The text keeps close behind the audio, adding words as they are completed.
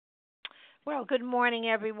Well, good morning,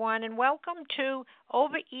 everyone, and welcome to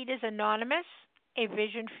Overeaters Anonymous, a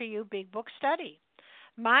Vision for You Big Book Study.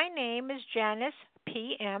 My name is Janice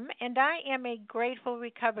PM, and I am a grateful,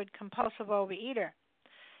 recovered, compulsive overeater.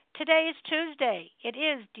 Today is Tuesday. It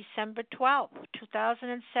is December 12th,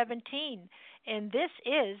 2017, and this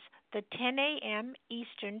is the 10 a.m.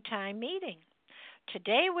 Eastern Time meeting.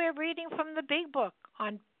 Today we're reading from the Big Book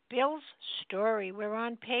on Bill's story. We're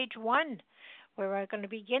on page 1. We're going to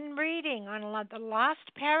begin reading on the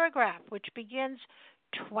last paragraph, which begins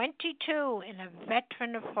 22 in a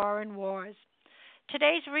veteran of foreign wars.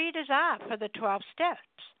 Today's readers are for the 12 steps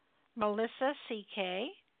Melissa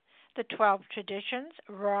C.K., the 12 traditions,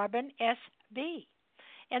 Robin S.B.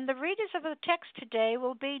 And the readers of the text today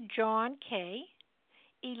will be John K.,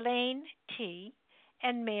 Elaine T.,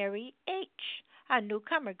 and Mary H. Our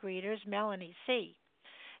newcomer greeters, Melanie C.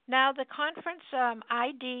 Now, the conference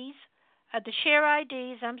IDs, the share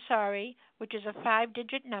IDs, which is a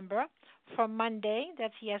 5-digit number for Monday,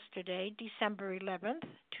 that's yesterday, December 11th,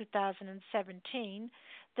 2017,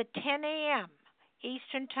 the 10 a.m.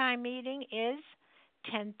 Eastern Time meeting is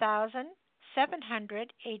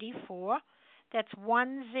 10,784. That's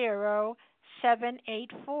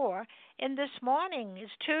 10784. And this morning is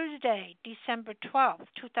Tuesday, December 12th,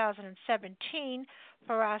 2017.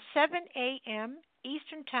 For our 7 a.m.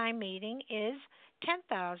 Eastern Time meeting is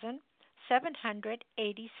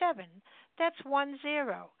 10,787. That's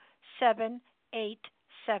 10787.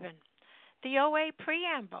 The OA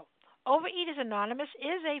Preamble. Overeaters Anonymous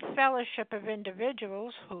is a fellowship of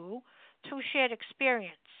individuals who, through shared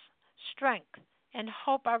experience, strength, and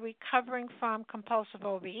hope, are recovering from compulsive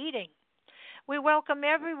overeating. We welcome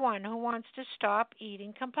everyone who wants to stop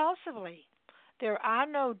eating compulsively. There are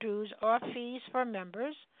no dues or fees for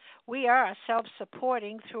members. We are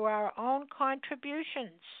self-supporting through our own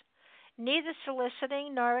contributions, neither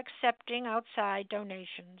soliciting nor accepting outside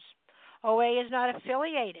donations. OA is not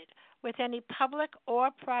affiliated with any public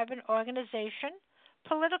or private organization,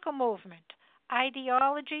 political movement,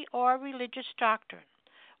 ideology, or religious doctrine.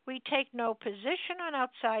 We take no position on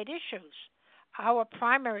outside issues. Our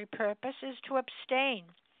primary purpose is to abstain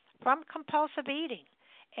from compulsive eating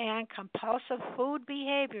and compulsive food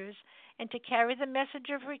behaviors and to carry the message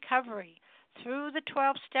of recovery through the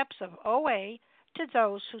 12 steps of OA to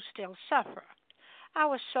those who still suffer.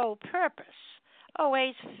 Our sole purpose,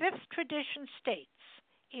 OA's fifth tradition states,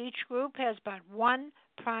 each group has but one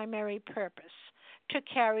primary purpose, to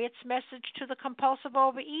carry its message to the compulsive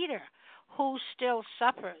overeater who still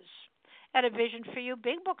suffers. At a Vision for You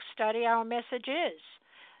Big Book study, our message is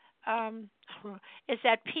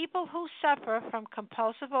that people who suffer from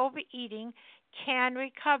compulsive overeating can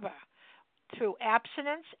recover through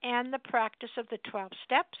abstinence and the practice of the 12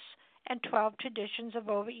 steps and 12 traditions of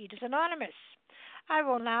Overeaters Anonymous. I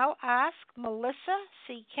will now ask Melissa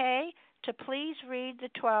C.K. to please read the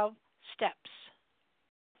 12 steps.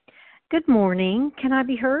 Good morning. Can I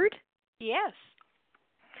be heard? Yes.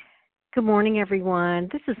 Good morning, everyone.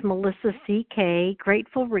 This is Melissa C.K.,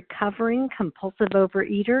 grateful, recovering, compulsive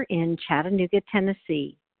overeater in Chattanooga,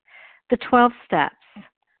 Tennessee. The 12 steps.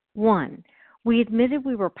 1. We admitted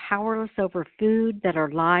we were powerless over food, that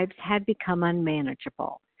our lives had become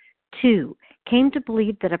unmanageable. 2. Came to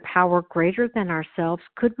believe that a power greater than ourselves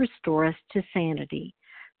could restore us to sanity.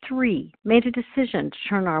 3. Made a decision to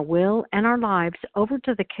turn our will and our lives over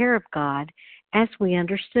to the care of God as we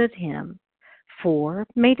understood Him. 4.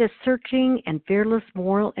 Made a searching and fearless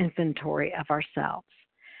moral inventory of ourselves.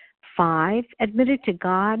 5. Admitted to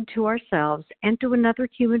God, to ourselves, and to another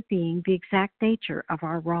human being the exact nature of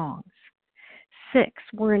our wrongs. 6.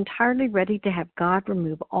 We're entirely ready to have God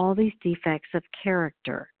remove all these defects of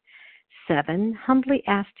character. 7. Humbly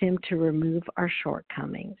asked Him to remove our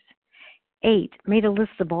shortcomings. 8. Made a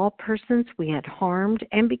list of all persons we had harmed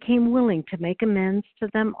and became willing to make amends to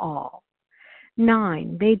them all.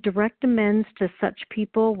 9. Made direct amends to such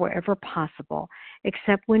people wherever possible,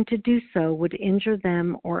 except when to do so would injure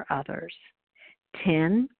them or others.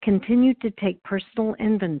 10. Continued to take personal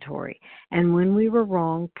inventory, and when we were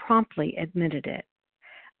wrong, promptly admitted it.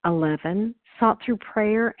 11. Sought through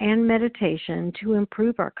prayer and meditation to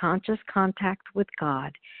improve our conscious contact with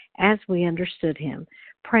God as we understood Him,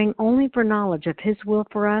 praying only for knowledge of His will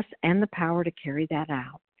for us and the power to carry that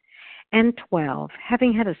out. And 12.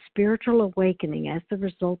 Having had a spiritual awakening as the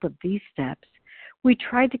result of these steps, we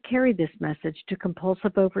tried to carry this message to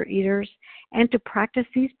compulsive overeaters and to practice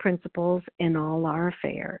these principles in all our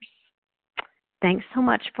affairs. Thanks so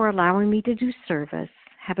much for allowing me to do service.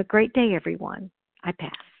 Have a great day, everyone. I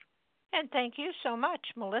pass. And thank you so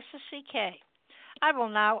much, Melissa C.K. I will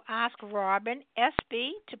now ask Robin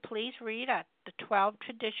S.B. to please read our the 12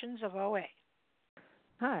 traditions of OA.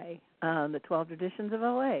 Hi, the 12 traditions of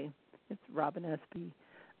OA. It's Robin Espy.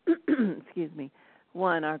 Excuse me.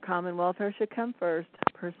 1, our common welfare should come first.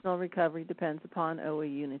 Personal recovery depends upon OA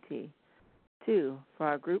unity. 2, for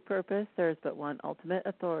our group purpose, there is but one ultimate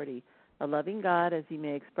authority, a loving God as he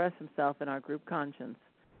may express himself in our group conscience.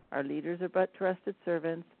 Our leaders are but trusted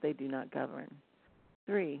servants, they do not govern.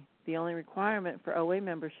 3, the only requirement for OA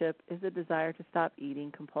membership is a desire to stop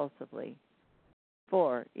eating compulsively.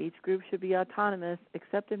 4, each group should be autonomous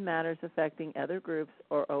except in matters affecting other groups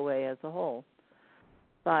or OA as a whole.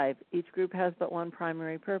 5, each group has but one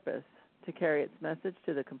primary purpose, to carry its message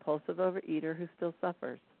to the compulsive overeater who still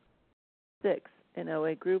suffers. 6, an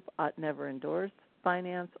OA group ought never endorse,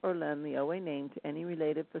 finance, or lend the OA name to any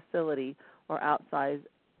related facility or outside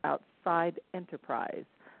enterprise,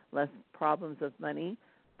 lest problems of money,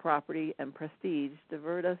 property, and prestige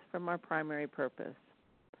divert us from our primary purpose.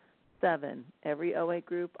 7, every OA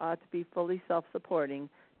group ought to be fully self-supporting,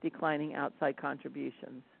 declining outside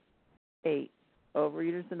contributions. 8,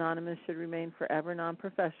 Overeaters Anonymous should remain forever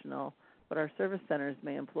non-professional, but our service centers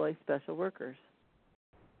may employ special workers.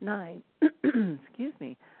 9,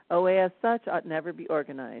 OA as such ought never be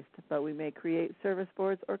organized, but we may create service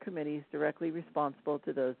boards or committees directly responsible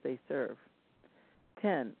to those they serve.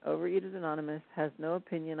 10, Overeaters Anonymous has no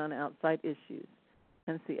opinion on outside issues,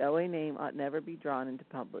 hence the OA name ought never be drawn into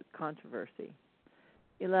public controversy.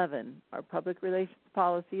 11, our public relations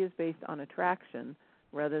policy is based on attraction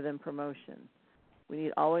rather than promotion. We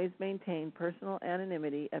need always maintain personal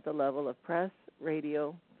anonymity at the level of press,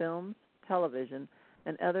 radio, films, television,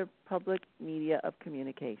 and other public media of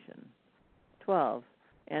communication. 12,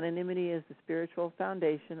 anonymity is the spiritual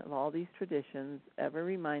foundation of all these traditions, ever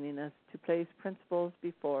reminding us to place principles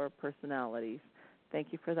before personalities. Thank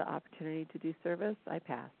you for the opportunity to do service. I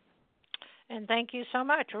pass. And thank you so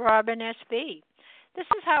much, Robin S.B. This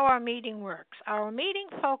is how our meeting works. Our meeting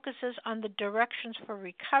focuses on the directions for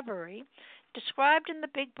recovery described in the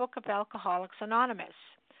Big Book of Alcoholics Anonymous.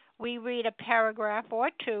 We read a paragraph or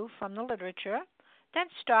two from the literature, then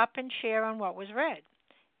stop and share on what was read.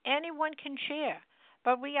 Anyone can share,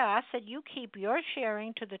 but we ask that you keep your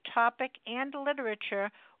sharing to the topic and literature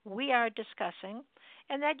we are discussing,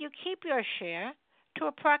 and that you keep your share to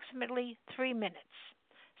approximately 3 minutes.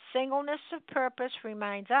 Singleness of purpose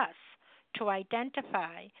reminds us to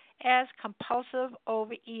identify as compulsive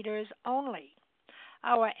overeaters only.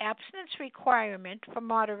 Our abstinence requirement for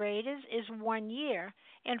moderators is 1 year,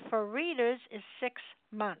 and for readers is 6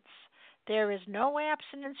 months. There is no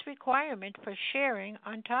abstinence requirement for sharing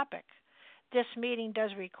on topic. This meeting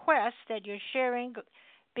does request that your sharing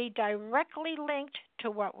be directly linked to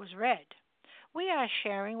what was read. We are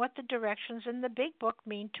sharing what the directions in the Big Book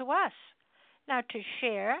mean to us. Now to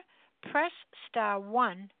share, press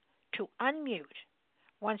 *1 to unmute.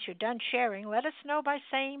 Once you're done sharing, let us know by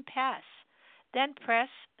saying pass. Then press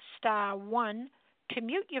 *1 to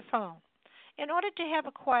mute your phone. In order to have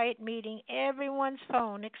a quiet meeting, everyone's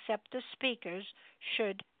phone except the speaker's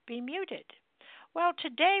should be muted. Well,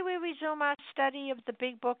 today we resume our study of the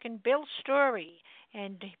Big Book and Bill's story,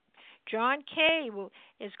 and John Kay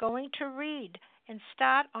is going to read and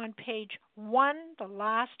start on page 1, the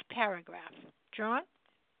last paragraph. John?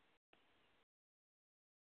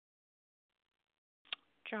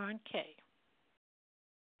 John Kay.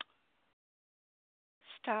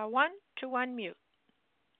 *1 to unmute.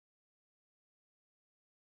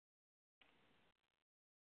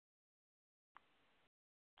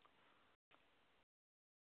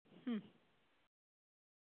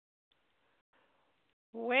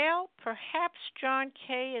 Well, perhaps John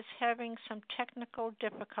Kay is having some technical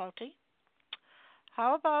difficulty.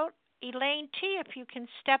 How about Elaine T., if you can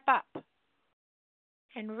step up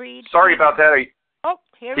and read. Sorry about that.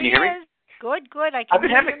 Here can he you hear is. Me? Good. I can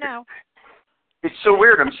hear you now. It's so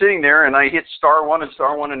weird. I'm sitting there, and I hit *1 and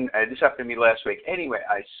 *1, and this happened to me last week. Anyway,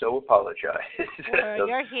 I so apologize. Well,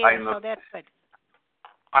 you're here, so that's good.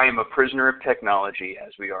 I am a prisoner of technology,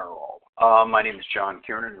 as we are all. My name is John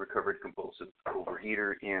Kiernan, recovered compulsive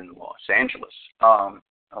overeater in Los Angeles.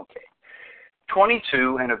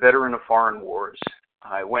 22 and a veteran of foreign wars,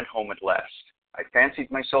 I went home at last. I fancied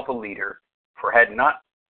myself a leader, for had not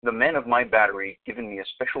the men of my battery given me a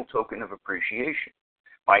special token of appreciation.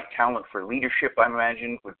 My talent for leadership, I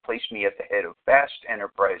imagined, would place me at the head of vast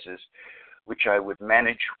enterprises, which I would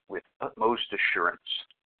manage with utmost assurance.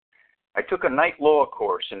 I took a night law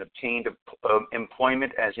course and obtained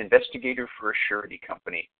employment as investigator for a surety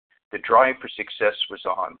company. The drive for success was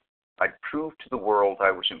on. I'd proved to the world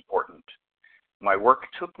I was important. My work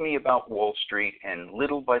took me about Wall Street, and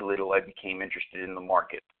little by little I became interested in the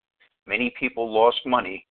market. Many people lost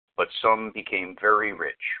money, but some became very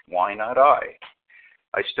rich. Why not I?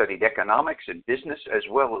 I studied economics and business as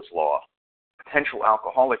well as law. Potential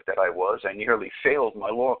alcoholic that I was, I nearly failed my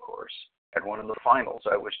law course. At one of the finals,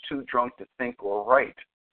 I was too drunk to think or write.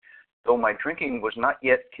 Though my drinking was not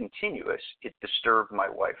yet continuous, it disturbed my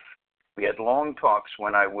wife. We had long talks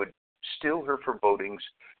when I would still her forebodings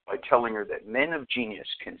by telling her that men of genius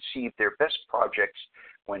conceive their best projects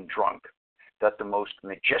when drunk, that the most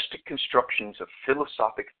majestic constructions of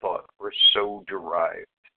philosophic thought were so derived.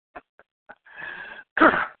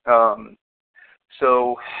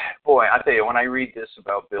 So, boy, I tell you, when I read this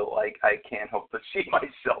about Bill, I can't help but see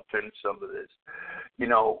myself in some of this. You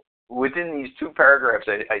know, within these two paragraphs,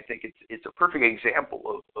 I think it's a perfect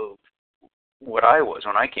example of what I was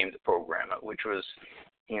when I came to program it, which was,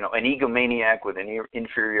 you know, an egomaniac with an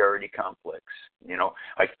inferiority complex. You know,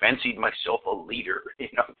 I fancied myself a leader, you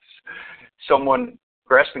know, someone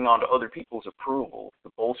grasping onto other people's approval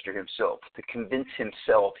to bolster himself, to convince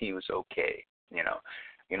himself he was okay, you know.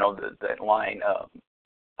 You know, that line,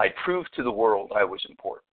 I proved to the world I was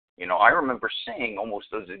important. You know, I remember saying almost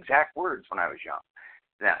those exact words when I was young.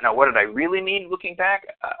 Now, what did I really mean looking back?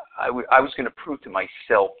 I was going to prove to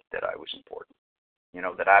myself that I was important, you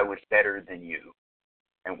know, that I was better than you.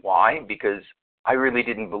 And why? Because I really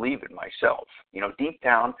didn't believe it myself. You know, deep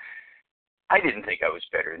down, I didn't think I was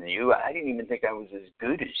better than you. I didn't even think I was as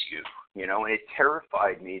good as you, you know, and it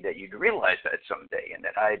terrified me that you'd realize that someday and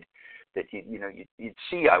that you'd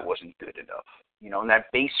see I wasn't good enough, you know, and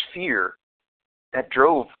that base fear that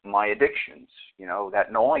drove my addictions, you know,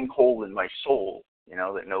 that gnawing hole in my soul, you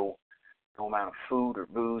know, that no amount of food or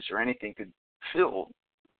booze or anything could fill,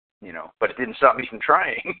 you know, but it didn't stop me from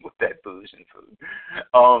trying with that booze and food.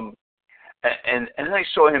 And then I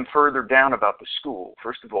saw him further down about the school.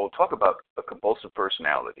 First of all, talk about a compulsive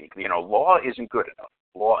personality. You know, law isn't good enough.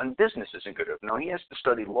 Law and business isn't good enough. No, he has to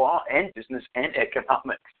study law and business and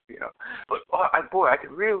economics, you know. But, I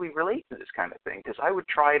could really relate to this kind of thing because I would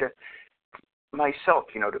try to myself,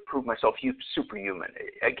 you know, to prove myself superhuman,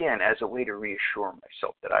 again, as a way to reassure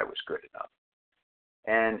myself that I was good enough.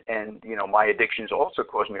 And you know, my addictions also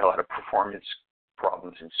caused me a lot of performance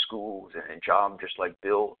problems in schools and job, just like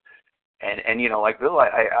Bill. And you know, like Bill,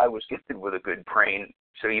 I was gifted with a good brain,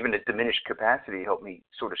 so even a diminished capacity helped me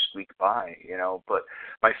sort of squeak by, you know. But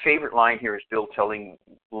my favorite line here is Bill telling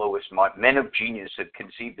Lois, men of genius had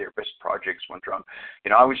conceived their best projects when drunk.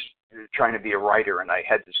 You know, I was trying to be a writer, and I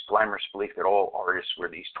had this glamorous belief that all artists were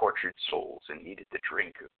these tortured souls and needed to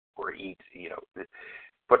drink or eat, you know.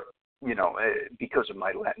 But, you know, because of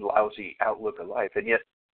my lousy outlook of life. And yet,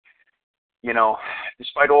 you know,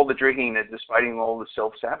 despite all the drinking and despite all the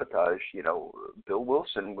self-sabotage, you know, Bill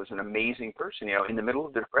Wilson was an amazing person. You know, in the middle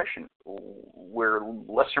of the Depression, where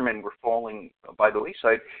lesser men were falling by the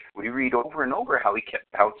wayside, we read over and over how he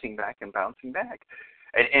kept bouncing back and bouncing back.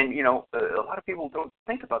 And you know, a lot of people don't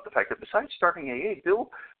think about the fact that besides starting AA, Bill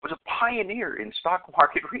was a pioneer in stock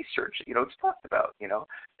market research. You know, it's talked about, you know.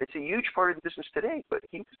 It's a huge part of the business today, but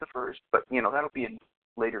he was the first. But, you know, that'll be in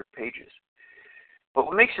later pages. But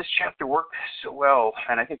what makes this chapter work so well,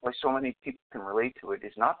 and I think why so many people can relate to it,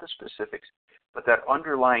 is not the specifics, but that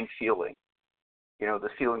underlying feeling, you know, the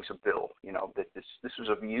feelings of Bill, you know, that this was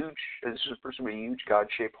a person with a huge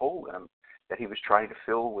God-shaped hole in him that he was trying to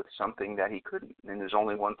fill with something that he couldn't. And there's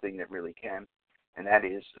only one thing that really can, and that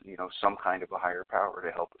is, you know, some kind of a higher power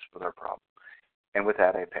to help us with our problem. And with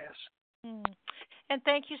that, I pass. And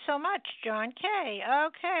thank you so much, John K.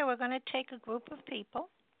 Okay, we're going to take a group of people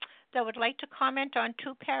that would like to comment on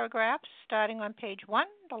two paragraphs, starting on page 1,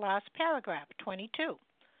 the last paragraph, 22,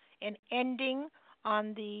 and ending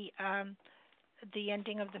on the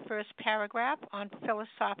ending of the first paragraph on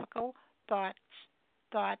philosophical thoughts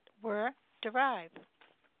that were derived.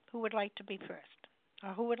 Who would like to be first?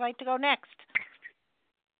 Or who would like to go next?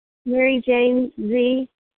 Mary Jane Z.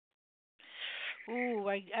 Ooh,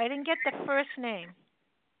 I didn't get the first name.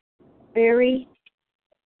 Mary.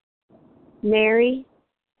 Mary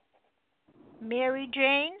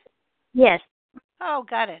Jane? Yes. Oh,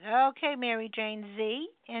 got it. Okay, Mary Jane Z.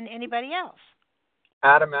 And anybody else?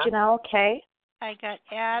 Adam S. Janelle K. I got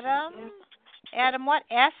Adam. Adam what?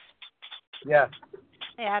 S? Yes.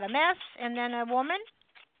 Adam S. And then a woman?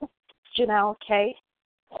 Janelle K.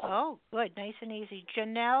 Oh, good. Nice and easy.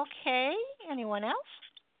 Janelle K. Anyone else?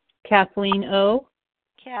 Kathleen O.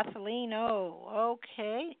 Kathleen O.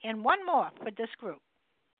 Okay. And one more for this group.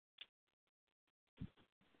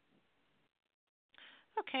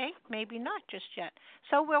 Okay, maybe not just yet.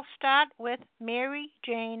 So we'll start with Mary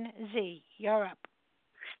Jane Z. You're up.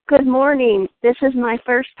 Good morning. This is my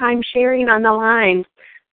first time sharing on the line.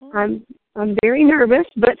 I'm very nervous,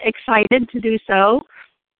 but excited to do so.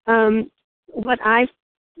 what I've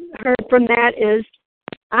heard from that is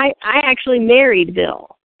I actually married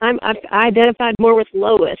Bill. I identified more with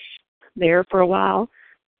Lois there for a while.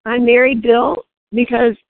 I married Bill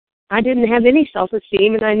because I didn't have any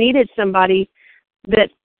self-esteem, and I needed somebody that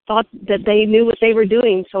thought that they knew what they were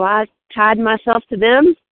doing. So I tied myself to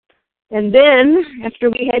them. And then, after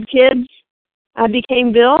we had kids, I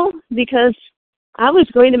became Bill because I was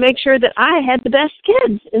going to make sure that I had the best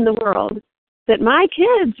kids in the world, that my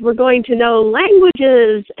kids were going to know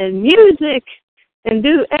languages and music and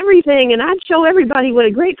do everything, and I'd show everybody what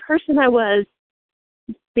a great person I was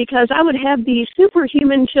because I would have these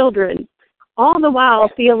superhuman children, all the while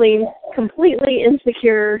feeling completely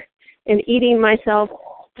insecure and eating myself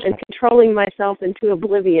and controlling myself into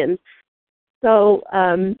oblivion. So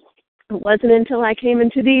it wasn't until I came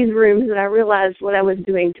into these rooms that I realized what I was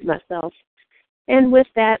doing to myself. And with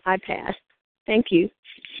that, I pass. Thank you.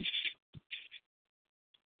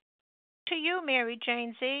 To you, Mary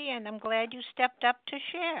Jane Z., and I'm glad you stepped up to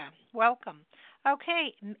share. Welcome.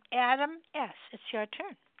 Okay, Adam S., it's your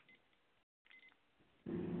turn.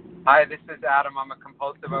 Hi, this is Adam. I'm a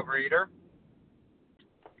compulsive overeater.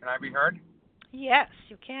 Can I be heard? Yes,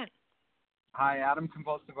 you can. Hi, Adam,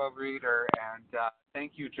 compulsive overeater, and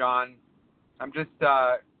thank you, John. I'm just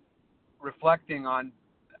reflecting on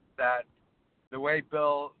that. The way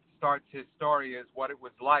Bill starts his story is what it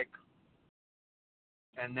was like,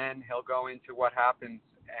 and then he'll go into what happens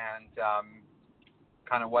and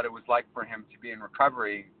kind of what it was like for him to be in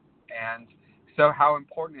recovery. And so how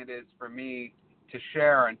important it is for me to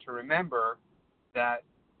share and to remember that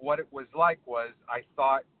what it was like was I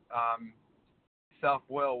thought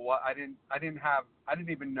self-will. I didn't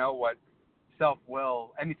even know what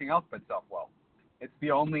self-will, anything else but self-will. It's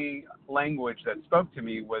the only language that spoke to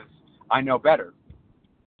me was I know better,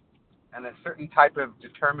 and a certain type of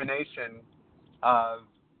determination of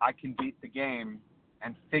I can beat the game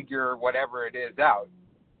and figure whatever it is out.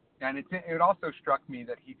 And it also struck me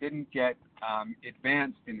that he didn't get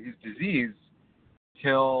advanced in his disease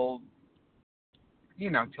till he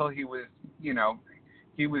was,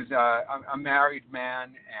 he was a married man,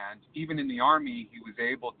 and even in the Army, he was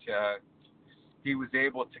able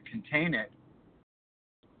to contain it,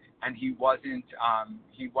 and he wasn't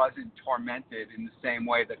tormented in the same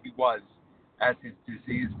way that he was as his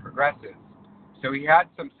disease progresses. So he had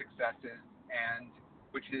some successes, and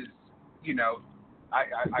which is,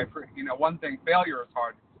 one thing, failure is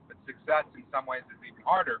hard, but success in some ways is even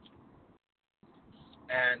harder.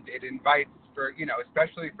 And it invites for,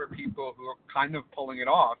 especially for people who are kind of pulling it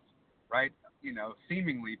off, right?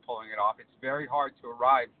 Seemingly pulling it off. It's very hard to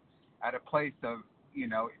arrive at a place of,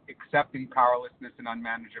 accepting powerlessness and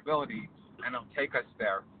unmanageability, and it'll take us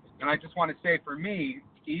there. And I just want to say, for me,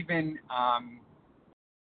 even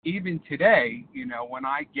today, when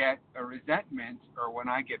I get a resentment or when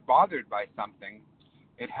I get bothered by something,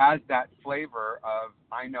 it has that flavor of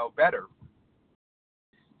I know better.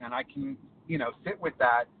 And I can, sit with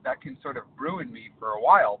that. That can sort of brew in me for a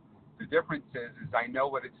while. The difference is I know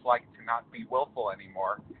what it's like to not be willful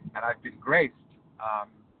anymore, and I've been graced.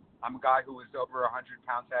 I'm a guy who is over 100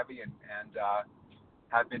 pounds heavy and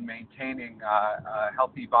have been maintaining a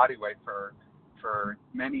healthy body weight for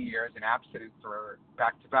many years and abstinent for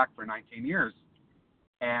back-to-back for 19 years.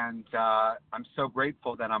 And I'm so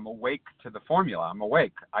grateful that I'm awake to the formula. I'm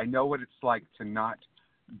awake. I know what it's like to not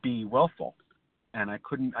be willful. And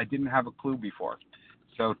I didn't have a clue before.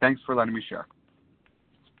 So thanks for letting me share.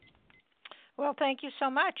 Well, thank you so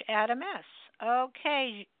much, Adam S.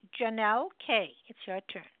 Okay, Janelle K., it's your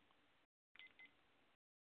turn.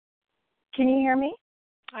 Can you hear me?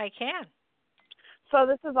 I can. So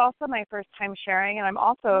this is also my first time sharing, and I'm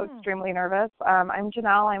also extremely nervous. I'm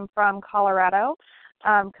Janelle. I'm from Colorado,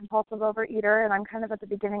 compulsive overeater, and I'm kind of at the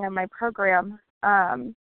beginning of my program.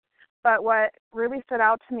 But what really stood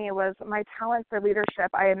out to me was my talent for leadership,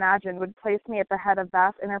 I imagined, would place me at the head of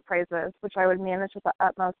vast enterprises, which I would manage with the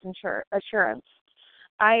utmost assurance.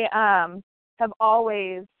 I have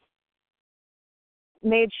always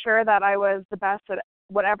made sure that I was the best at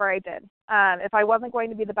whatever I did. If I wasn't going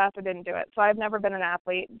to be the best, I didn't do it. So I've never been an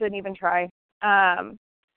athlete, didn't even try.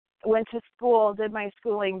 Went to school, did my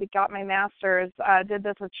schooling, got my master's, did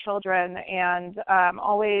this with children, and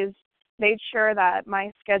always made sure that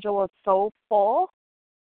my schedule was so full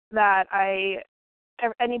that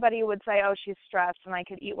anybody would say, oh, she's stressed, and I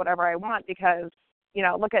could eat whatever I want because,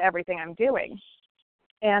 look at everything I'm doing.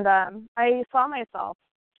 And I saw myself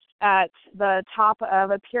at the top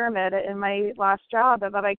of a pyramid in my last job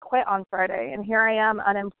that I quit on Friday, and here I am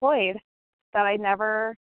unemployed, that I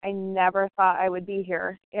never thought I would be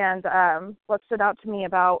here. And what stood out to me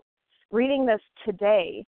about reading this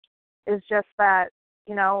today is just that,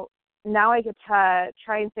 now I get to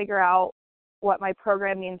try and figure out what my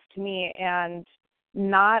program means to me and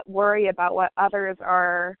not worry about what others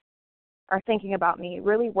are thinking about me,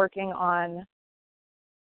 really working on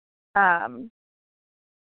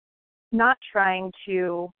not trying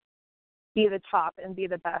to be the top and be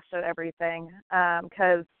the best at everything.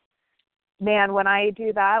 Because, man, when I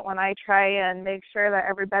do that, when I try and make sure that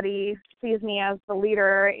everybody sees me as the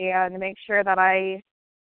leader and make sure that I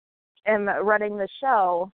am running the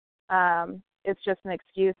show, it's just an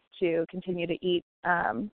excuse to continue to eat.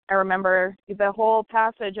 I remember the whole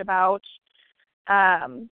passage about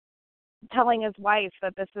telling his wife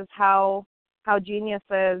that this is how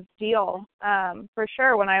geniuses deal. For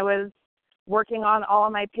sure, when I was working on all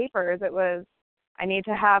of my papers, it was, I need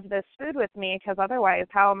to have this food with me because otherwise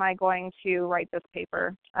how am I going to write this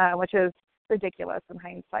paper, which is ridiculous in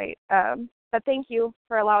hindsight. But thank you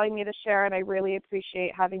for allowing me to share, and I really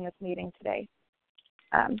appreciate having this meeting today.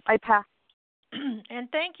 I pass. And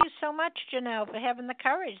thank you so much, Janelle, for having the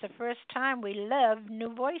courage. The first time, we love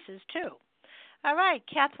new voices, too. All right,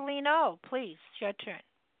 Kathleen O., please, it's your turn.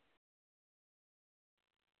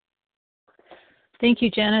 Thank you,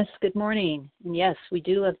 Janice. Good morning. And yes, we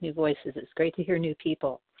do love new voices. It's great to hear new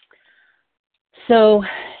people. So,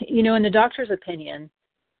 in the doctor's opinion,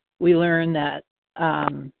 we learn that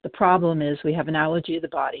the problem is we have an allergy of the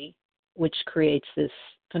body, which creates this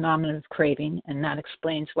phenomenon of craving, and that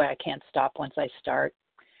explains why I can't stop once I start.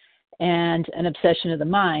 And an obsession of the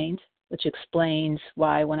mind, which explains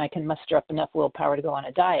why when I can muster up enough willpower to go on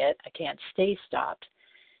a diet, I can't stay stopped.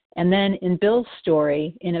 And then in Bill's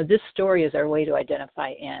story, this story is our way to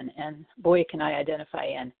identify in, and boy, can I identify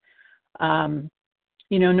in.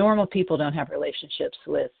 Normal people don't have relationships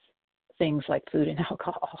with things like food and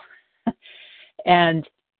alcohol. And,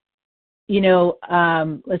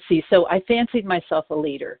 let's see, so I fancied myself a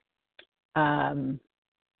leader. And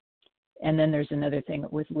then there's another thing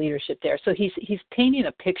with leadership there. So he's painting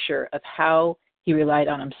a picture of how he relied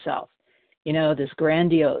on himself. This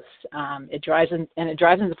grandiose, it drives him to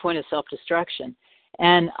the point of self-destruction.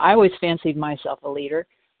 And I always fancied myself a leader,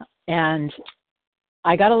 and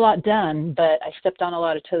I got a lot done, but I stepped on a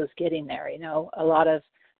lot of toes getting there. A lot of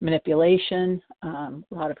manipulation, a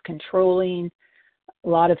lot of controlling, a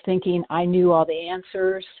lot of thinking I knew all the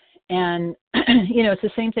answers. And, it's the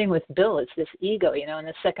same thing with Bill. It's this ego, in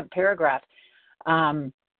the second paragraph. I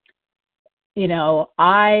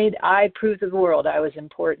proved to the world I was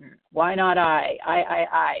important. Why not I?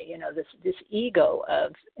 This ego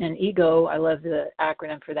of, and ego, I love the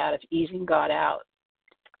acronym for that, of easing God out.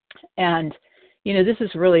 And, this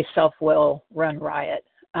is really self-will run riot.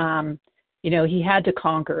 He had to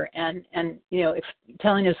conquer, and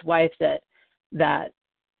telling his wife that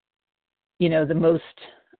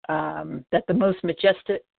the most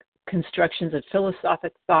majestic constructions of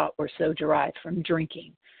philosophic thought were so derived from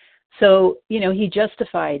drinking. So, he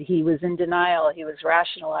justified, he was in denial, he was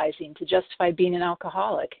rationalizing to justify being an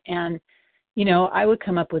alcoholic. And, I would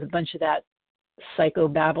come up with a bunch of that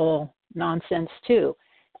psychobabble nonsense too.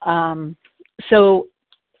 The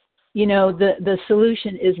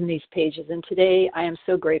solution is in these pages. And today I am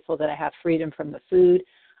so grateful that I have freedom from the food.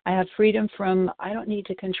 I have freedom from, I don't need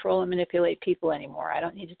to control and manipulate people anymore. I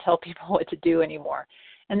don't need to tell people what to do anymore.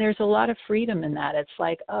 And there's a lot of freedom in that. It's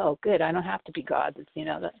like, oh, good, I don't have to be God. It's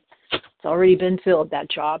already been filled, that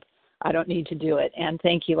job. I don't need to do it. And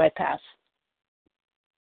thank you, I pass.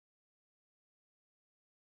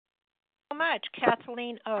 So much,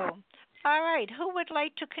 Kathleen O. All right, who would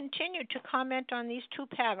like to continue to comment on these two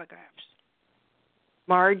paragraphs?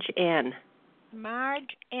 Marge N.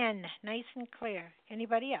 Marge N. Nice and clear.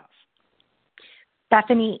 Anybody else?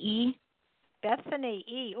 Bethany E. Bethany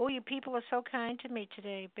E. Oh, you people are so kind to me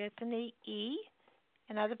today. Bethany E.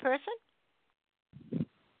 Another person?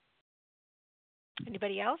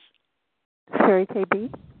 Anybody else? Sherry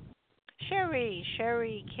KB. Sherry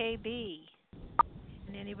KB.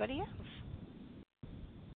 And anybody else?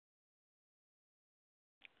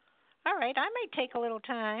 All right, I might take a little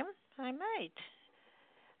time. I might.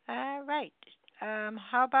 All right.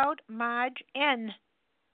 How about Marge N?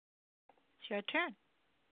 It's your turn.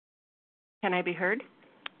 Can I be heard?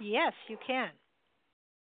 Yes, you can.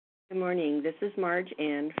 Good morning. This is Marge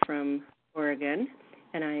N. from Oregon,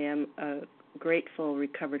 and I am a grateful,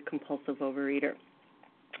 recovered compulsive overeater.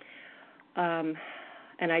 And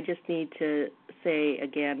I just need to say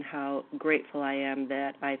again how grateful I am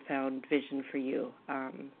that I found Vision for You.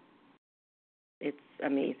 It's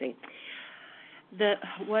amazing.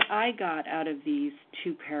 What I got out of these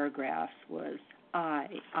two paragraphs was I,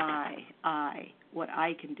 what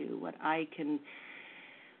I can do, what I can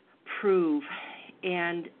prove.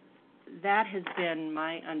 And that has been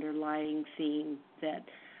my underlying theme, that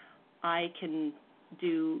I can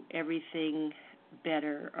do everything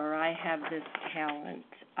better, or I have this talent,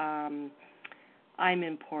 I'm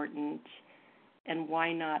important, and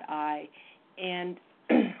why not I? And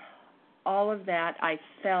all of that I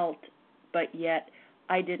felt, but yet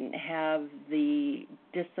I didn't have the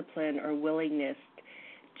discipline or willingness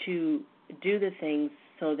to do the things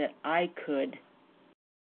so that I could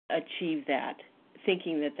achieve that,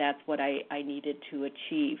 thinking that that's what I needed to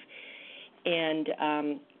achieve. And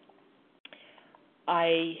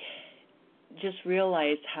I just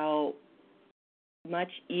realized how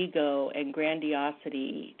much ego and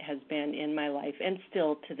grandiosity has been in my life, and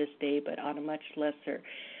still to this day, but on a much lesser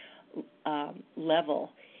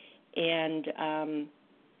level. And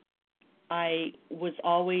I was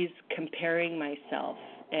always comparing myself,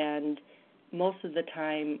 and most of the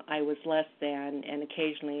time I was less than, and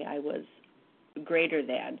occasionally I was greater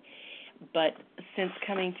than. But since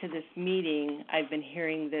coming to this meeting, I've been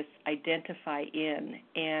hearing this identify in,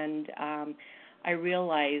 and I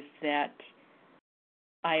realized that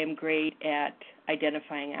I am great at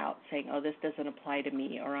identifying out, saying, oh, this doesn't apply to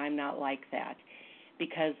me, or I'm not like that,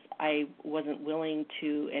 because I wasn't willing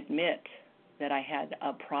to admit that I had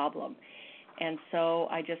a problem. And so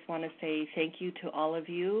I just want to say thank you to all of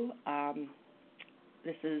you.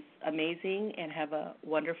 This is amazing, and have a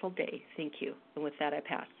wonderful day. Thank you. And with that, I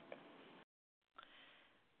pass.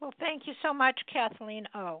 Well, thank you so much, Kathleen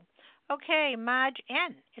O. Okay, Marge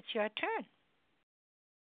N., it's your turn.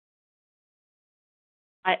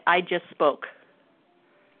 I just spoke.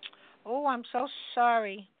 Oh, I'm so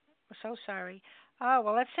sorry. I'm so sorry. Oh,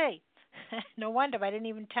 well, let's see. No wonder I didn't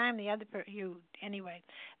even time the other you anyway.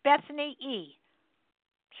 Bethany E.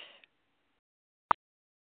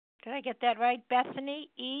 Did I get that right? Bethany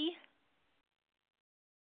E.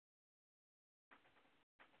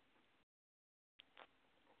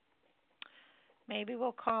 Maybe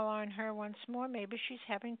we'll call on her once more. Maybe she's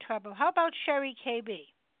having trouble. How about Sherry KB?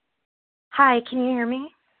 Hi, can you hear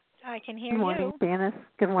me? I can hear you. Good morning, Janice.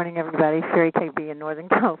 Good morning, everybody. Sherry KB in Northern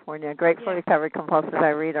California, grateful recovered compulsive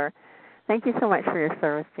overeater. Thank you so much for your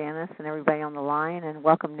service, Janice, and everybody on the line, and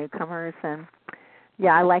welcome newcomers. And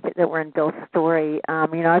yeah, I like it that we're in Bill's story.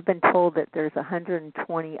 I've been told that there's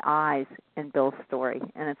 120 I's in Bill's story,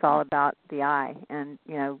 and it's all about the I. And,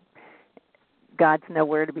 God's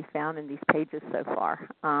nowhere to be found in these pages so far.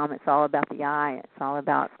 It's all about the I. It's all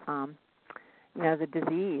about, the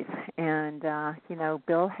disease. And,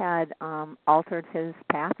 Bill had altered his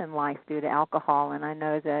path in life due to alcohol, and I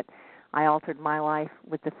know that I altered my life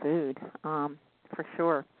with the food, for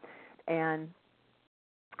sure. And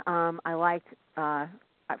I liked,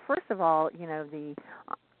 first of all, the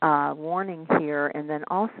warning here, and then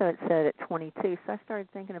also it said at 22. So I started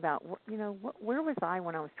thinking about, where was I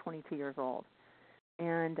when I was 22 years old?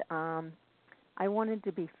 And I wanted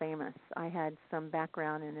to be famous. I had some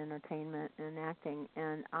background in entertainment and acting,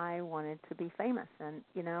 and I wanted to be famous. And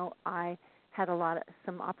I had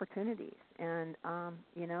some opportunities, and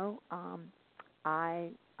I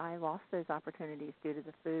lost those opportunities due to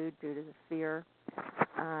the food, due to the fear,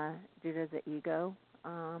 due to the ego,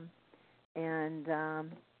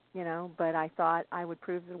 but I thought I would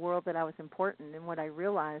prove to the world that I was important. And what I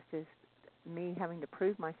realized is me having to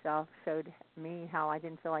prove myself showed me how I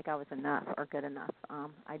didn't feel like I was enough or good enough.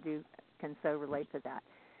 I can so relate to that.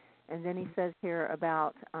 And then he says here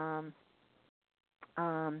about, where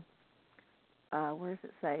does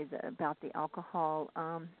it say about the alcohol?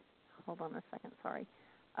 Hold on a second, sorry.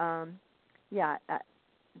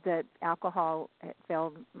 That alcohol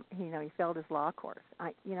failed. He failed his law course.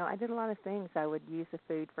 I did a lot of things. I would use the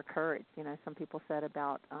food for courage. Some people said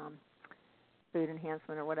about food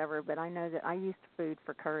enhancement or whatever, but I know that I used food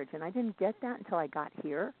for courage, and I didn't get that until I got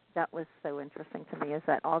here. That was so interesting to me, is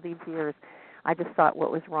that all these years I just thought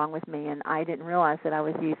what was wrong with me, and I didn't realize that I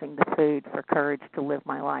was using the food for courage to live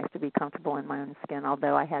my life, to be comfortable in my own skin,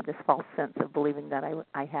 although I had this false sense of believing that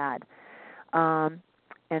I had. And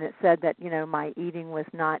it said that, my eating was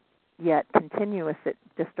not yet continuous. It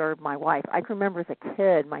disturbed my wife. I can remember as a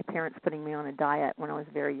kid my parents putting me on a diet when I was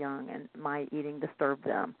very young, and my eating disturbed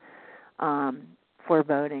them.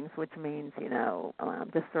 Forebodings, which means,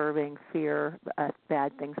 disturbing, fear,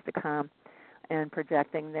 bad things to come, and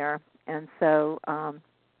projecting there. And so,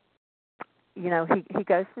 he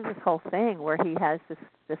goes through this whole thing where he has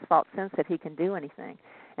this false sense that he can do anything.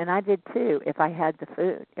 And I did too if I had the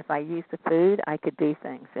food. If I used the food, I could do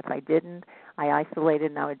things. If I didn't, I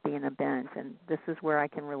isolated and I would be in a binge. And this is where I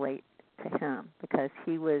can relate to him, because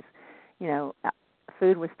he was,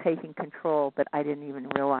 food was taking control, but I didn't even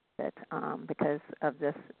realize it because of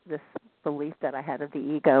this belief that I had of the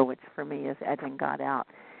ego, which for me is edging God out.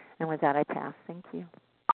 And with that, I pass. Thank you.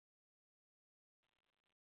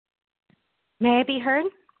 May I be heard?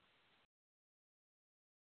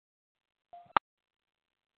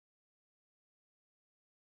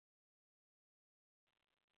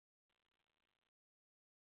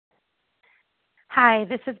 Hi,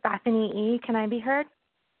 this is Bethany E. Can I be heard?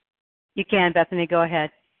 You can, Bethany. Go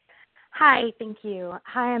ahead. Hi, thank you.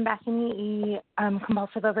 Hi, I'm Bethany E.,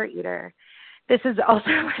 compulsive overeater. This is also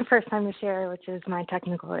my first time to share, which is my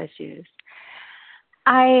technical issues.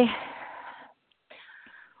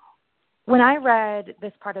 When I read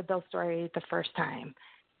this part of Bill's story the first time,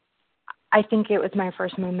 I think it was my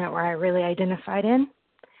first moment where I really identified in,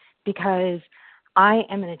 because I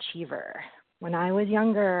am an achiever. When I was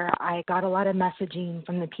younger, I got a lot of messaging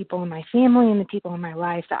from the people in my family and the people in my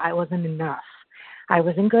life that I wasn't enough. I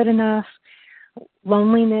wasn't good enough.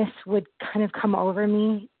 Loneliness would kind of come over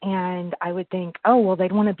me, and I would think, oh, well,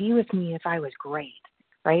 they'd want to be with me if I was great,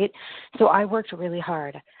 right? So I worked really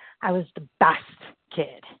hard. I was the best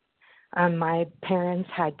kid. My parents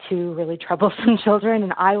had two really troublesome children,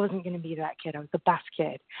 and I wasn't going to be that kid. I was the best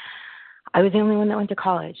kid. I was the only one that went to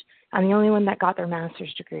college. I'm the only one that got their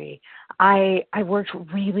master's degree. I worked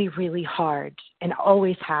really, really hard and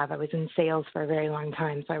always have. I was in sales for a very long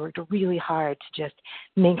time, so I worked really hard to just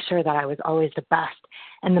make sure that I was always the best.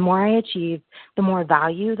 And the more I achieved, the more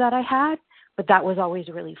value that I had, but that was always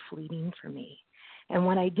really fleeting for me. And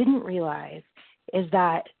what I didn't realize is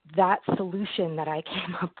that solution that I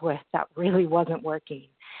came up with that really wasn't working,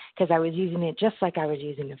 because I was using it just like I was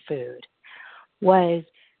using the food, was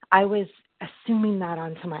I was assuming that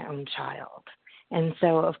onto my own child. And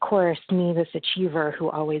so, of course, me, this achiever who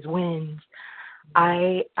always wins,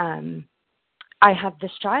 I have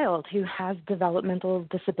this child who has developmental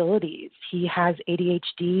disabilities. He has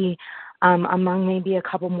ADHD, among maybe a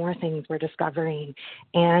couple more things we're discovering.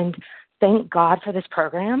 And thank God for this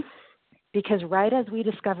program, because right as we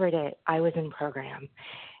discovered it, I was in program.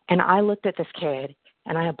 And I looked at this kid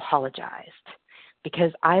and I apologized,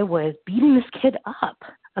 because I was beating this kid up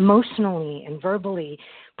emotionally and verbally,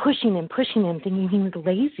 pushing him, thinking he was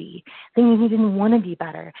lazy, thinking he didn't want to be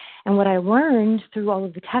better. And what I learned through all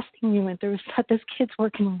of the testing we went through was that this kid's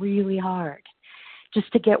working really hard just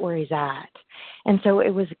to get where he's at. And so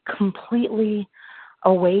it was completely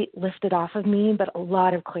a weight lifted off of me, but a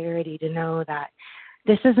lot of clarity to know that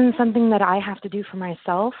this isn't something that I have to do for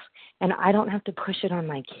myself, and I don't have to push it on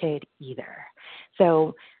my kid either.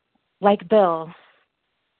 So, like Bill,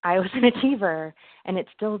 I was an achiever, and it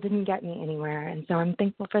still didn't get me anywhere. And so I'm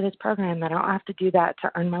thankful for this program that I don't have to do that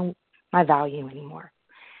to earn my value anymore.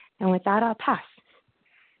 And with that, I'll pass.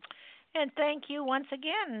 And thank you once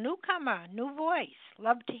again, newcomer, new voice.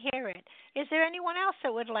 Love to hear it. Is there anyone else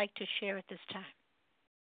that would like to share at this time?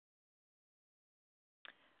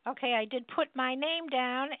 Okay, I did put my name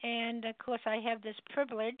down, and of course I have this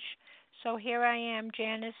privilege. So here I am,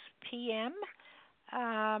 Janice PM.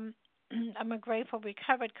 I'm a grateful,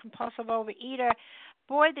 recovered, compulsive overeater.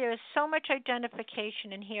 Boy, there is so much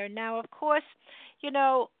identification in here. Now, of course,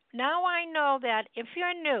 now I know that if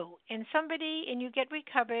you're new and you get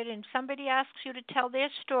recovered and somebody asks you to tell their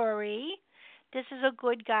story, this is a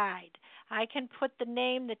good guide. I can put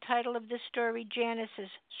the title of this story,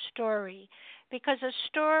 Janice's story, because a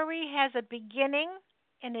story has a beginning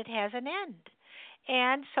and it has an end.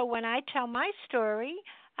 And so when I tell my story,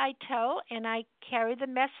 I tell and I carry the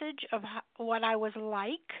message of what I was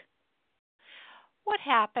like, what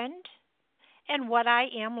happened, and what I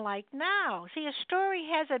am like now. See, a story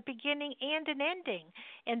has a beginning and an ending,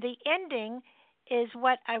 and the ending is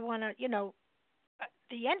what I want to,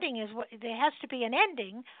 the ending is what, there has to be an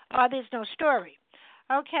ending or there's no story.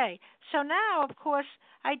 Okay, so now, of course,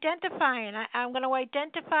 identifying. I'm going to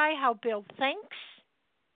identify how Bill thinks,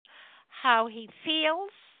 how he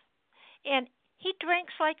feels, and he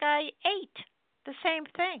drinks like I ate, the same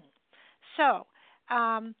thing. So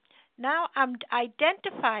now I'm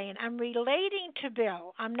identifying, I'm relating to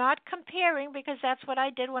Bill. I'm not comparing, because that's what I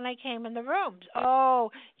did when I came in the rooms.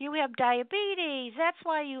 Oh, you have diabetes. That's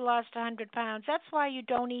why you lost 100 pounds. That's why you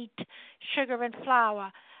don't eat sugar and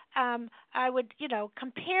flour. I would,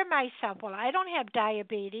 compare myself. Well, I don't have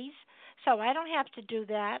diabetes, so I don't have to do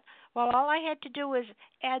that. Well, all I had to do was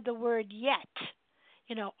add the word yet.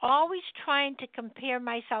 Always trying to compare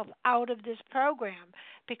myself out of this program,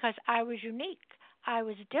 because I was unique. I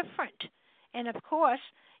was different. And of course,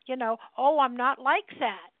 I'm not like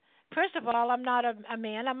that. First of all, I'm not a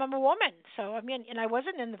man, I'm a woman. So, and I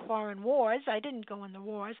wasn't in the foreign wars. I didn't go in the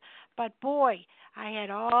wars. But boy, I had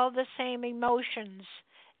all the same emotions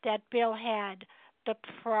that Bill had. the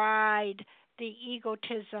pride, the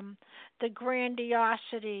egotism, the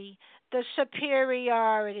grandiosity, the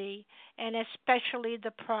superiority, and especially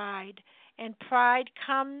the pride. And pride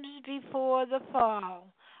comes before the fall.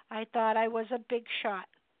 I thought I was a big shot.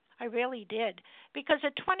 I really did. Because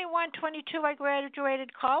at 21, 22, I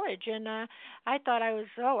graduated college, and I thought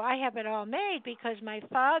I have it all made because my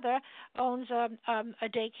father owns a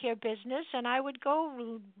daycare business, and I would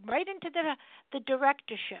go right into the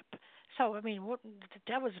directorship. So, I mean,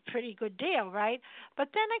 that was a pretty good deal, right? But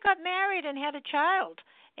then I got married and had a child,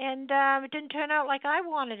 and it didn't turn out like I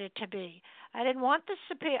wanted it to be. I didn't want the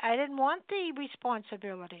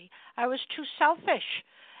responsibility. I was too selfish.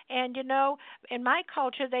 And, in my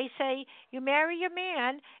culture, they say you marry your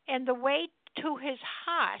man, and the way to his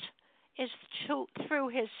heart is through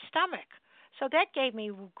his stomach. So that gave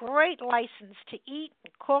me great license to eat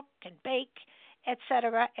and cook and bake,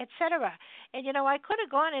 etc., etc. And, I could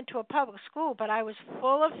have gone into a public school, but I was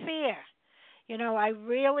full of fear. I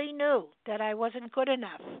really knew that I wasn't good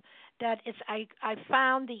enough. That I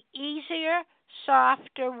found the easier,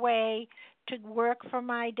 softer way to work for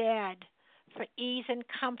my dad, for ease and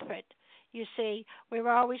comfort. You see, we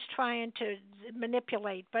were always trying to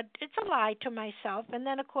manipulate, but it's a lie to myself, and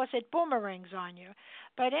then, of course, it boomerangs on you.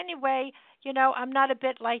 But anyway, I'm not a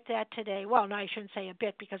bit like that today. Well, no, I shouldn't say a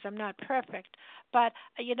bit because I'm not perfect, but,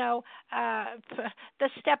 the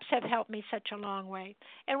steps have helped me such a long way.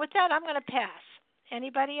 And with that, I'm going to pass.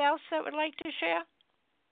 Anybody else that would like to share?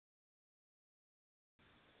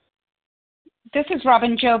 This is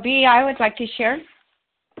Robin Joe B. I would like to share.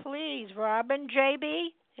 Please, Robin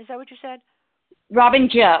JB. Is that what you said? Robin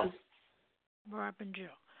Joe. Robin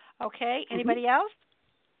Joe. Okay. Anybody else?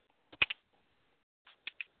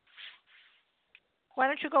 Why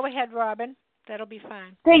don't you go ahead, Robin? That'll be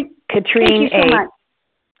fine. Thank Katrine you so much.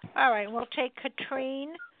 All right. We'll take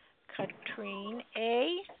Katrine A.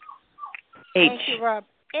 H. Thank you, Rob.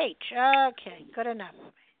 H. Okay. Good enough.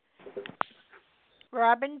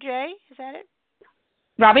 Robin J. Is that it?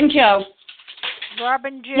 Robin Joe.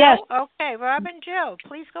 Robin Jill? Yes. Okay, Robin Jill.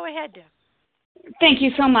 Please go ahead, dear. Thank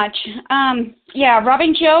you so much.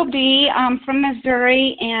 Robin Joe B. From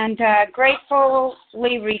Missouri, and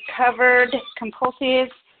gratefully recovered compulsive,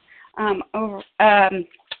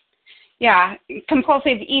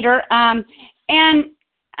 compulsive eater. And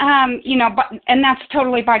that's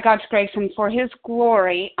totally by God's grace and for His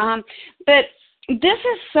glory. But this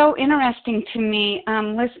is so interesting to me.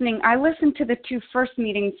 Listening, I listened to the two first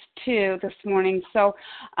meetings too this morning. So,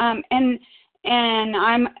 and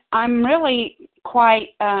I'm really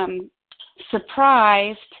quite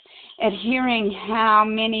surprised at hearing how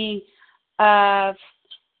many of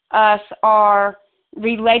us are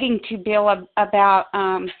relating to Bill about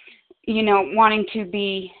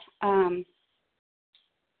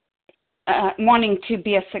wanting to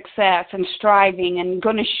be a success and striving and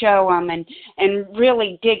going to show them and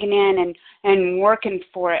really digging in and working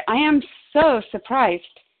for it. I am so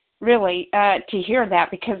surprised, really, to hear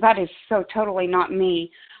that, because that is so totally not me.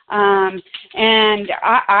 And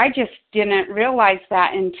I just didn't realize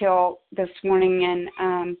that until this morning.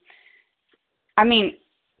 And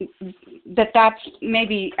that's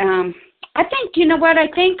maybe, I think, I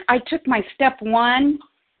think I took my step one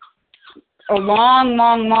a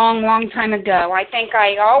long time ago. I think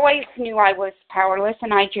I always knew I was powerless,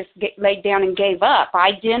 and I just laid down and gave up.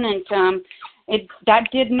 I didn't.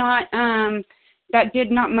 That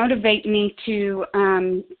did not motivate me to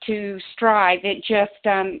strive. It just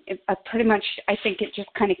pretty much, I think it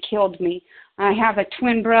just kind of killed me. I have a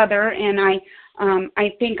twin brother, and I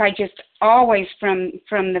think I just always from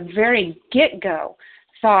the very get-go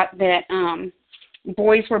thought that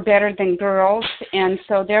boys were better than girls, and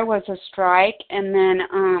so there was a strike. And then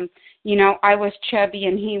I was chubby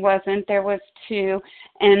and he wasn't. There was two.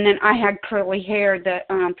 And then I had curly hair, the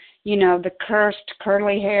cursed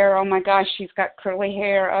curly hair. Oh my gosh, she's got curly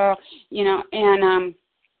hair.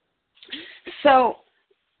 So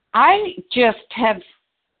I just have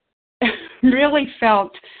really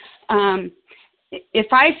felt, if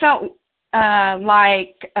I felt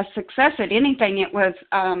like a success at anything, it was,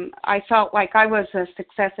 I felt like I was a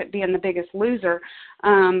success at being the biggest loser.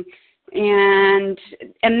 And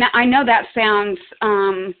I know that sounds,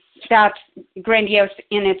 that's grandiose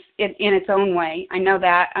in its own way. I know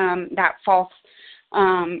that, that false,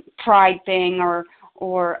 pride thing or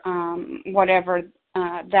whatever,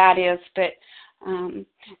 that is, but,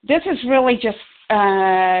 this is really just,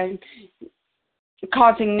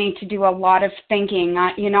 causing me to do a lot of thinking.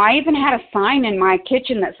 I even had a sign in my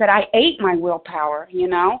kitchen that said I ate my willpower,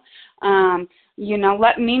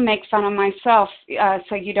 let me make fun of myself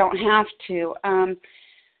so you don't have to.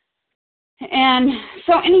 And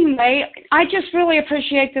so anyway, I just really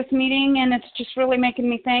appreciate this meeting, and it's just really making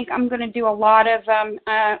me think. I'm going to do a lot of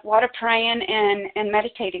praying and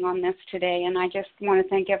meditating on this today, and I just want to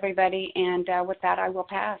thank everybody, and with that, I will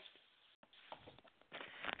pass.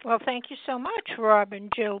 Well, thank you so much, Rob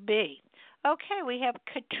and Jill B. Okay, we have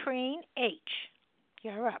Katrine H.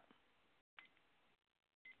 You're up.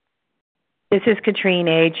 This is Katrine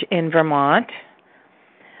H. in Vermont.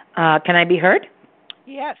 Can I be heard?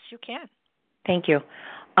 Yes, you can. Thank you.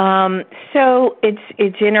 So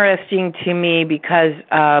it's interesting to me because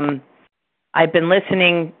I've been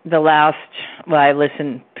listening I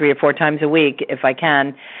listen 3 or 4 times a week if I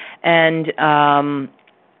can, and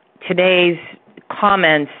today's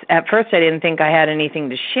comments, at first I didn't think I had anything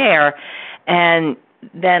to share, and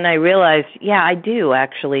then I realized, yeah, I do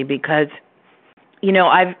actually, because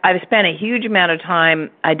I've spent a huge amount of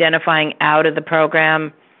time identifying out of the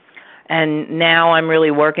program, and now I'm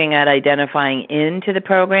really working at identifying into the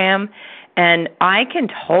program, and I can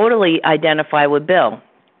totally identify with Bill.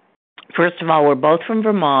 First of all, we're both from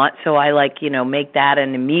Vermont, so I make that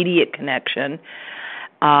an immediate connection.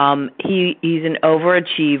 He's an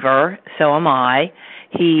overachiever, so am I.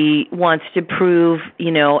 He wants to prove,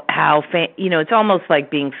 how, it's almost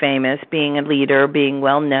like being famous, being a leader, being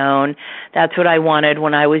well known. That's what I wanted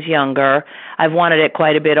when I was younger. I've wanted it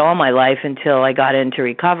quite a bit all my life until I got into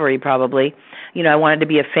recovery, probably. I wanted to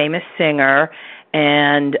be a famous singer,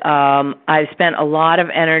 and I've spent a lot of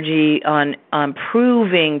energy on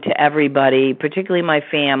proving to everybody, particularly my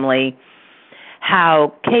family,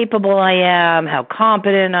 how capable I am, how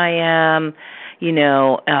competent I am. I'm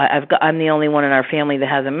the only one in our family that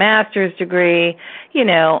has a master's degree.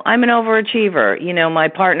 I'm an overachiever. My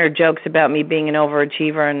partner jokes about me being an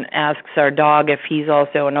overachiever and asks our dog if he's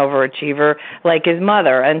also an overachiever, like his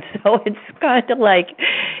mother. And so it's kind of like,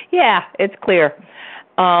 yeah, it's clear.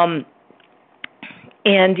 And,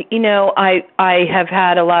 I have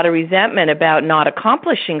had a lot of resentment about not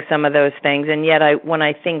accomplishing some of those things. And yet when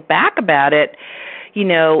I think back about it,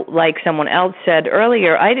 like someone else said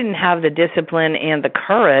earlier, I didn't have the discipline and the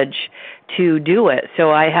courage to do it.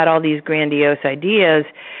 So I had all these grandiose ideas,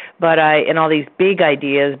 and all these big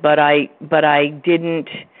ideas, but I didn't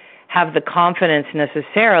have the confidence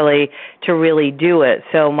necessarily to really do it.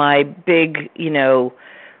 So my big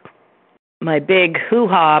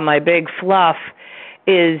hoo-ha, my big fluff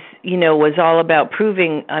was all about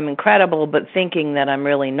proving I'm incredible, but thinking that I'm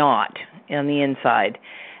really not on the inside.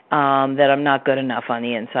 That I'm not good enough on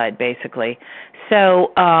the inside, basically.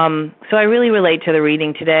 So I really relate to the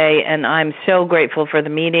reading today, and I'm so grateful for the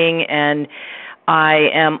meeting, and I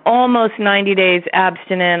am almost 90 days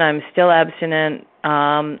abstinent. I'm still abstinent,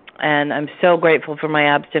 and I'm so grateful for my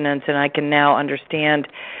abstinence, and I can now understand,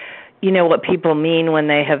 what people mean when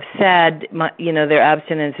they have said, their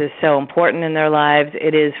abstinence is so important in their lives.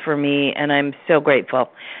 It is for me, and I'm so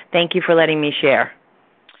grateful. Thank you for letting me share.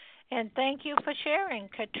 And thank you for sharing,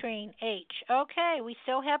 Katrine H. Okay, we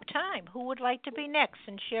still have time. Who would like to be next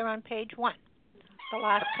and share on page 1, the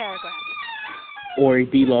last paragraph? Ori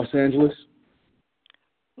B., Los Angeles.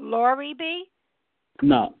 Lori B.?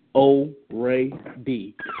 No, O-Ray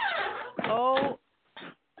B.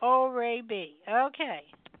 O-Ray B. Okay.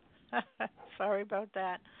 Sorry about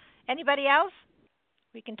that. Anybody else?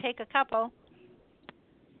 We can take a couple.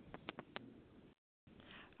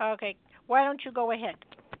 Okay. Why don't you go ahead?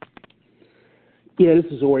 Yeah,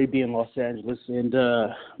 this is Ori B. in Los Angeles, and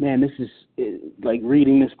man, this is like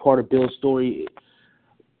reading this part of Bill's story.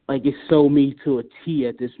 Like, it's so me to a T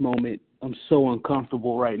at this moment. I'm so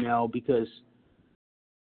uncomfortable right now because,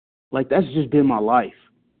 like, that's just been my life,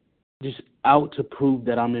 just out to prove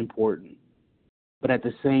that I'm important, but at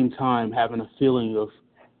the same time having a feeling of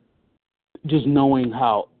just knowing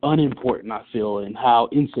how unimportant I feel and how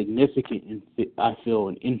insignificant I feel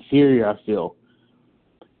and inferior I feel.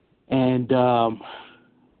 And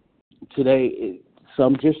today, so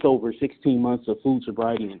I'm just over 16 months of food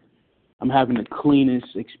sobriety, and I'm having the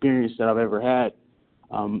cleanest experience that I've ever had.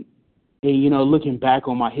 And looking back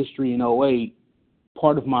on my history in OA,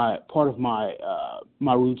 part of my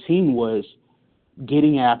routine was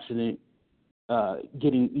getting abstinent,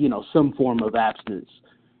 getting some form of abstinence,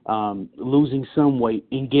 losing some weight,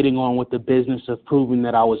 and getting on with the business of proving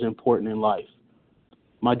that I was important in life.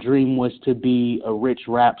 My dream was to be a rich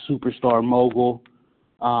rap superstar mogul,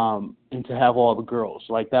 and to have all the girls.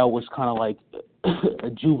 Like, that was kind of like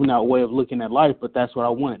a juvenile way of looking at life, but that's what I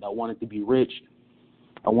wanted. I wanted to be rich,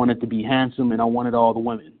 I wanted to be handsome, and I wanted all the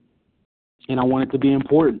women. And I wanted to be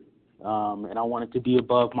important, and I wanted to be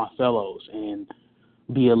above my fellows and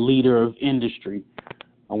be a leader of industry.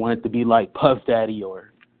 I wanted to be like Puff Daddy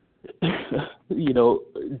or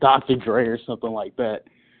Dr. Dre or something like that.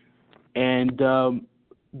 And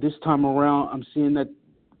this time around, I'm seeing that,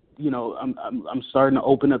 I'm starting to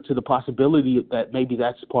open up to the possibility that maybe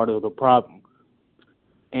that's part of the problem.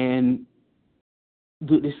 And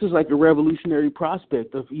this is like a revolutionary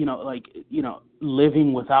prospect of,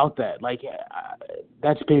 living without that. Like,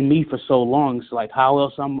 that's been me for so long. It's like, how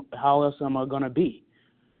else am I gonna be?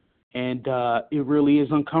 And it really is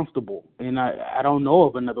uncomfortable. And I don't know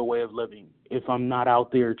of another way of living if I'm not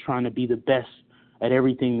out there trying to be the best at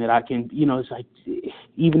everything that I can. It's like,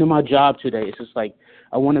 even in my job today, it's just like,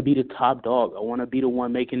 I want to be the top dog. I want to be the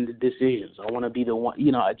one making the decisions. I want to be the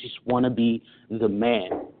one, I just want to be the man.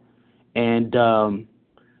 And I'm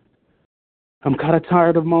kind of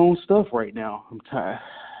tired of my own stuff right now. I'm tired.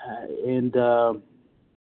 And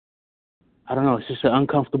I don't know. It's just an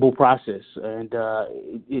uncomfortable process. And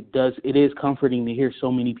it is comforting to hear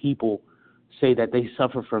so many people say that they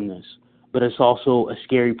suffer from this. But it's also a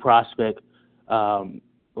scary prospect,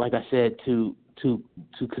 like I said, to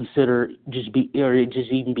consider just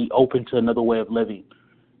even be open to another way of living.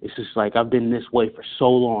 It's just like, I've been this way for so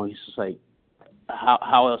long. It's just like,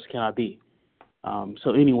 how else can I be?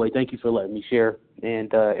 So anyway, thank you for letting me share,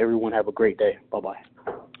 and everyone have a great day. Bye-bye.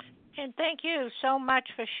 And thank you so much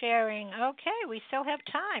for sharing. Okay, we still have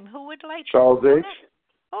time. Who would like to? Charles H.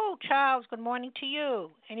 Oh, Charles, good morning to you.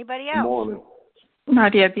 Anybody else? Good morning.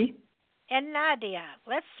 Nadia B. And Nadia.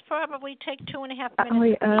 Let's probably take 2.5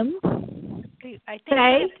 minutes. I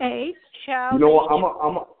think Hey. Charles. You know what?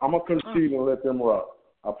 I'm a concede and let them rock.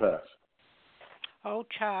 I'll pass. Oh,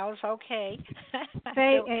 Charles. Okay.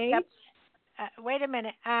 Faye H. Wait a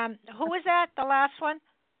minute. Who was that? The last one?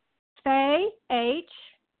 Faye H.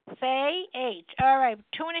 Faye H. All right.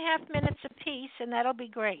 2.5 minutes apiece, and that'll be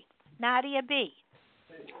great. Nadia B.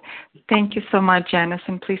 Thank you so much, Janice,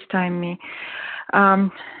 and please time me.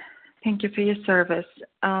 Thank you for your service.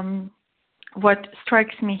 What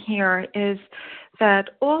strikes me here is that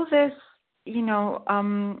all this,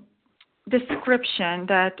 description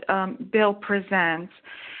that Bill presents,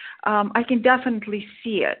 I can definitely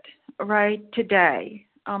see it right today,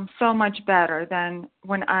 so much better than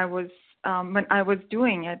when I was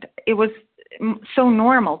doing it. It was so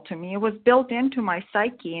normal to me. It was built into my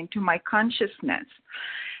psyche, into my consciousness,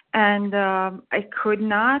 and I could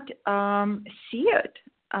not see it.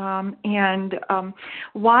 And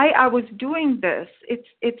why I was doing this,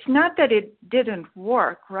 it's not that it didn't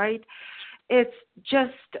work, right? It's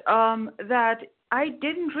just that I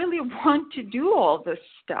didn't really want to do all this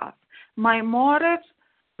stuff. My motives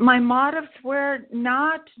were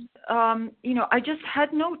not, I just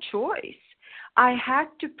had no choice. I had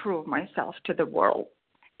to prove myself to the world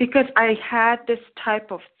because I had this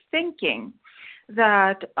type of thinking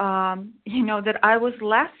that, that I was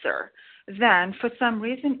lesser than, for some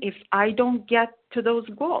reason, if I don't get to those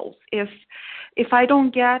goals, if I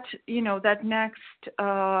don't get, that next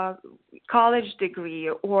college degree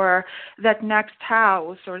or that next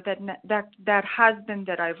house or that husband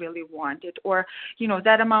that I really wanted, or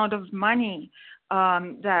that amount of money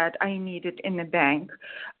that I needed in the bank,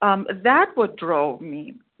 that what drove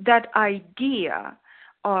me. That idea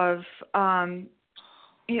of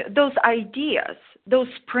those ideas, those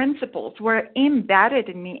principles were embedded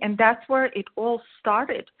in me, and that's where it all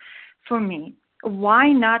started for me.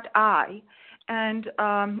 Why not I? And,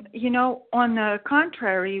 on the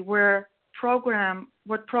contrary, what program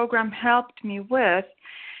helped me with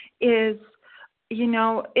is,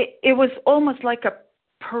 it was almost like a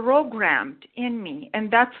programmed in me, and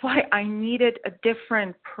that's why I needed a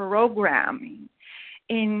different programming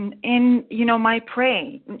in my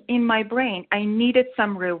brain. I needed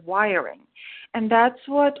some rewiring. And that's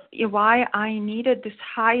why I needed this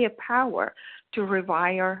higher power to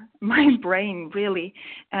rewire my brain, really.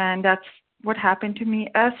 And that's what happened to me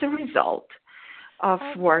as a result of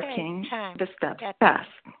working the steps fast.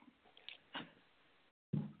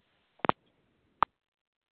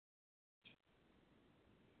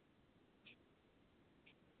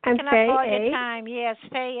 I'm Can Faye I call A. your time? Yes,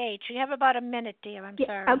 Faye H. You have about a minute, dear. I'm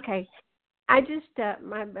sorry. Okay. I just,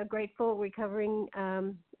 I'm a grateful recovering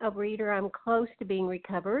overeater. I'm close to being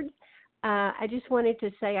recovered. I just wanted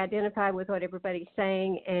to say, identify with what everybody's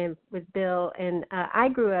saying and with Bill. And I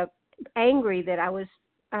grew up angry that I was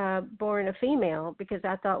born a female because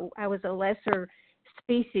I thought I was a lesser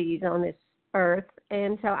species on this earth.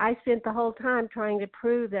 And so I spent the whole time trying to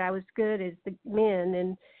prove that I was good as the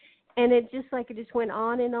men. And it just went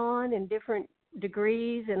on in different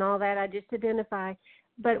degrees and all that. I just identify.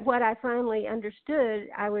 But what I finally understood,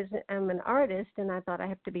 I'm an artist, and I thought I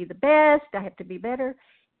have to be the best, I have to be better.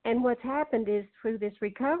 And what's happened is through this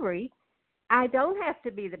recovery, I don't have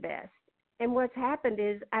to be the best. And what's happened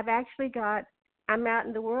is I'm out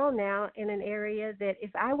in the world now in an area that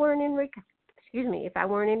if I weren't in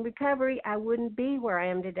recovery, I wouldn't be where I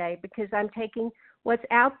am today, because I'm taking what's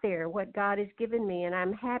out there, what God has given me, and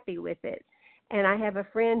I'm happy with it. And I have a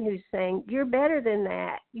friend who's saying, you're better than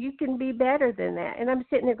that. You can be better than that. And I'm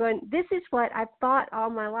sitting there going, this is what I've thought all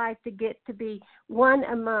my life, to get to be one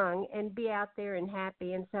among and be out there and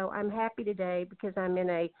happy. And so I'm happy today because I'm in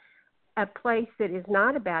a place that is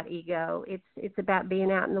not about ego. It's about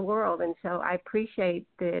being out in the world. And so I appreciate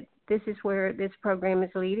that this is where this program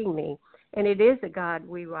is leading me. And it is a God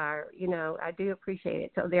rewire. I do appreciate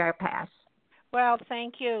it. So there I pass. Well,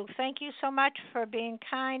 thank you. Thank you so much for being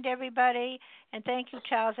kind, everybody. And thank you,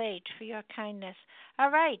 Charles H., for your kindness.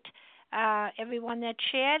 All right. Everyone that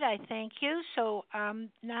shared, I thank you. So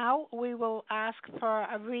now we will ask for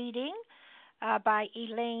a reading by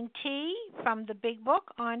Elaine T. from the Big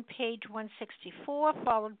Book on page 164,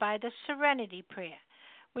 followed by the Serenity Prayer.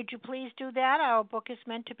 Would you please do that? Our book is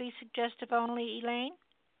meant to be suggestive only, Elaine.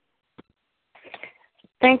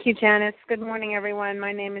 Thank you, Janice. Good morning, everyone.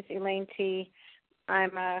 My name is Elaine T.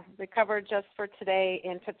 I'm recovered just for today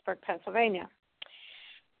in Pittsburgh, Pennsylvania.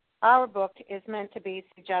 Our book is meant to be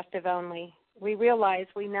suggestive only. We realize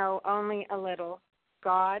we know only a little.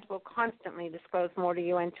 God will constantly disclose more to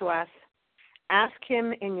you and to us. Ask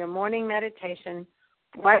him in your morning meditation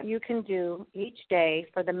what you can do each day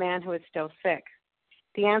for the man who is still sick.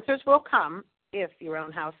 The answers will come if your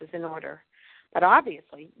own house is in order. But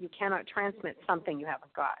obviously, you cannot transmit something you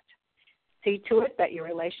haven't got. See to it that your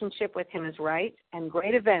relationship with him is right, and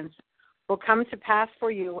great events will come to pass for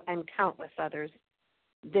you and countless others.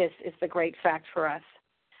 This is the great fact for us.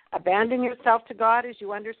 Abandon yourself to God as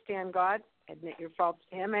you understand God. Admit your faults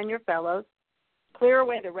to him and your fellows. Clear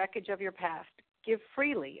away the wreckage of your past. Give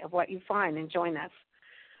freely of what you find and join us.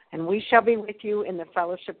 And we shall be with you in the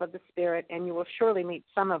fellowship of the Spirit, and you will surely meet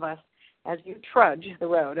some of us as you trudge the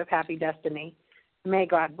road of happy destiny. May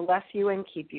God bless you and keep you.